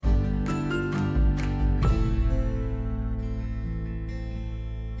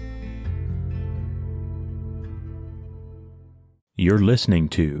You're listening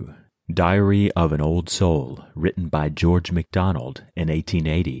to Diary of an Old Soul, written by George MacDonald in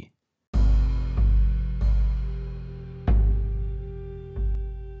 1880.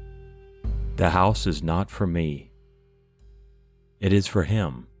 The house is not for me. It is for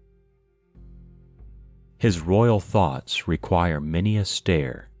him. His royal thoughts require many a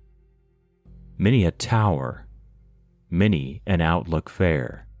stair, many a tower, many an outlook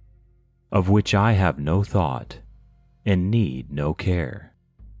fair, of which I have no thought and need no care.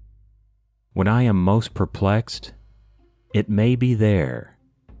 When I am most perplexed, it may be there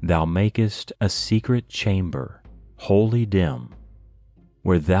thou makest a secret chamber, wholly dim,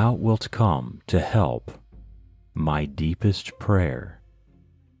 where thou wilt come to help my deepest prayer.